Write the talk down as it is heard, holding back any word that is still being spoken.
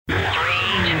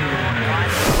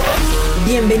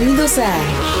Bienvenidos a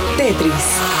Tetris.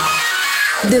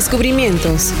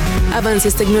 Descubrimientos,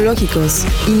 avances tecnológicos,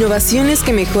 innovaciones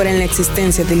que mejoran la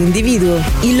existencia del individuo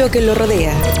y lo que lo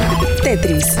rodea.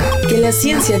 Tetris, que la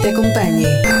ciencia te acompañe.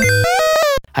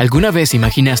 ¿Alguna vez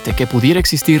imaginaste que pudiera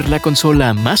existir la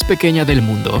consola más pequeña del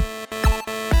mundo?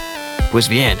 Pues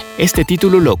bien, este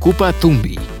título lo ocupa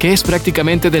Thumby, que es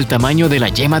prácticamente del tamaño de la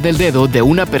yema del dedo de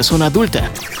una persona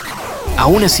adulta.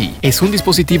 Aún así, es un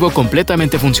dispositivo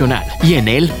completamente funcional, y en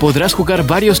él podrás jugar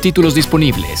varios títulos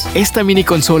disponibles. Esta mini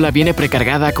consola viene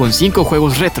precargada con 5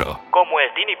 juegos retro, como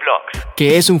el Tiny Blocks,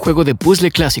 que es un juego de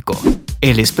puzzle clásico,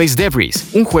 el Space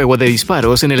Debris, un juego de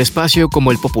disparos en el espacio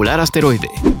como el popular asteroide,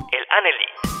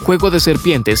 juego de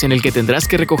serpientes en el que tendrás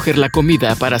que recoger la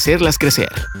comida para hacerlas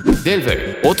crecer.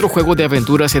 Delver, otro juego de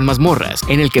aventuras en mazmorras,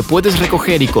 en el que puedes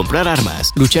recoger y comprar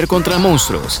armas, luchar contra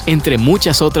monstruos, entre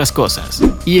muchas otras cosas.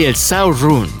 Y el Saw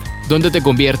Run, donde te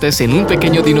conviertes en un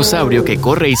pequeño dinosaurio que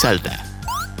corre y salta.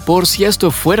 Por si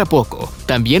esto fuera poco,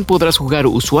 también podrás jugar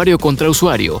usuario contra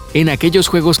usuario en aquellos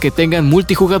juegos que tengan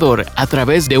multijugador a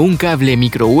través de un cable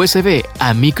micro USB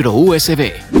a micro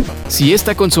USB. Si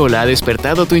esta consola ha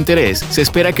despertado tu interés, se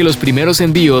espera que los primeros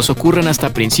envíos ocurran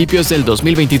hasta principios del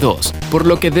 2022, por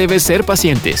lo que debes ser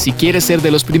paciente si quieres ser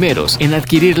de los primeros en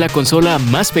adquirir la consola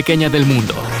más pequeña del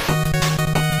mundo.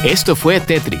 Esto fue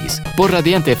Tetris, por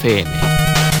Radiante FM.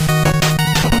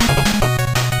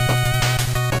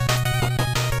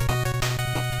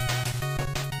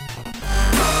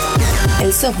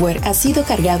 El software ha sido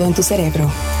cargado en tu cerebro.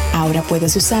 Ahora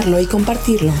puedes usarlo y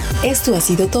compartirlo. Esto ha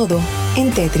sido todo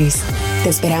en Tetris. Te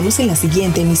esperamos en la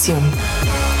siguiente emisión.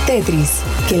 Tetris,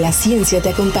 que la ciencia te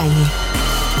acompañe.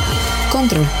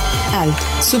 Control, Alt,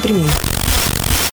 suprimir.